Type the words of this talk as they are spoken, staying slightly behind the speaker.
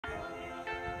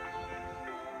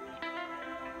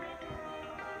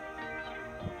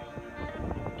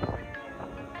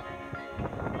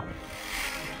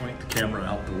camera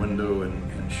out the window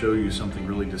and show you something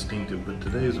really distinctive, but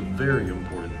today is a very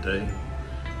important day.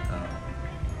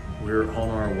 We're on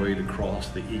our way to cross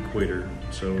the equator,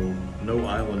 so no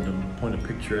island to point a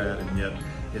picture at, and yet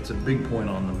it's a big point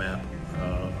on the map,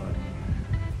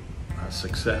 a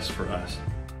success for us.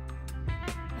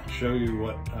 I'll show you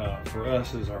what for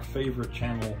us is our favorite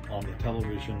channel on the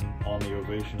television on the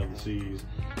Ovation of the Seas,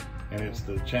 and it's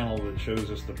the channel that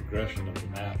shows us the progression of the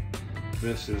map.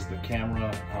 This is the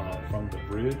camera from the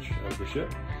bridge of the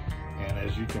ship. And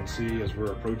as you can see, as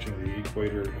we're approaching the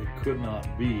equator, it could not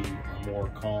be a more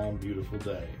calm, beautiful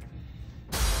day.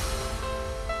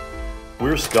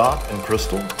 We're Scott and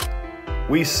Crystal.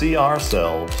 We see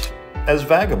ourselves as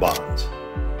vagabonds.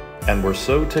 And we're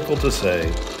so tickled to say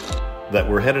that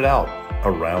we're headed out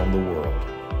around the world.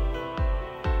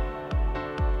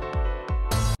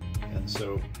 And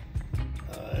so,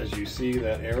 as you see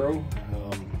that arrow,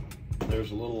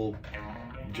 there's a little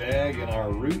jag in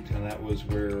our route, and that was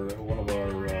where one of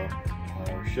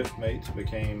our shipmates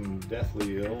became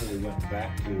deathly ill. We went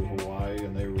back to Hawaii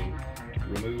and they were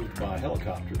removed by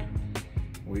helicopter.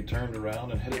 We turned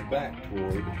around and headed back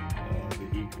toward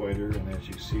the equator, and as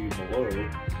you see below,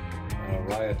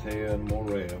 Raiatea and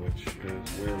Moorea, which is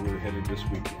where we're headed this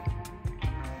weekend.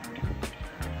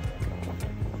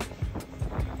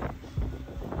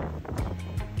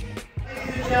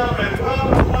 Ladies and gentlemen,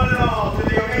 welcome one and all to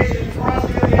the Ovation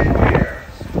Crossing of the Equator.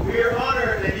 We are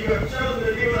honored that you have chosen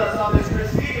to be with us on this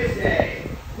prestigious day.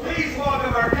 Please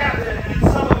welcome our captain and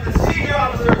some of the senior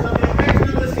officers of the Ovation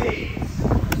of the Seas.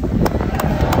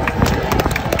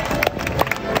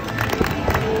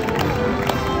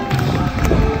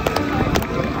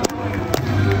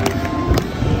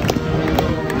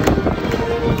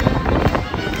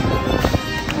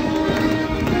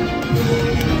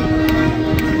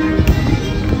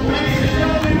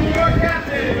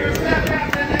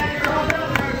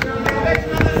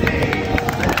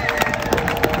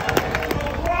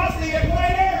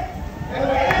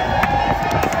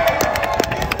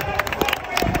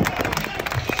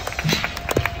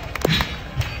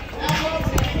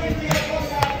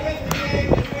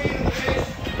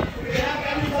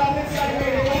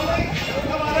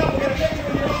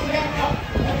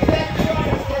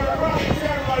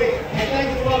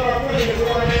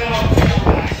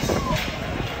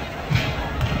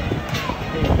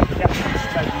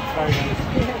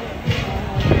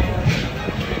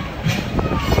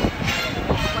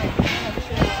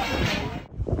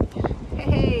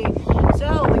 Hey, so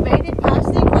we made it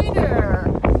past the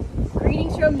equator.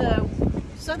 Greetings from the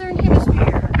southern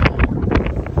hemisphere.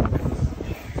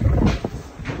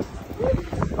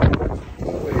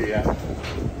 We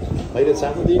made it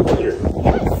south of the equator.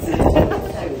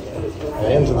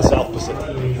 And to the south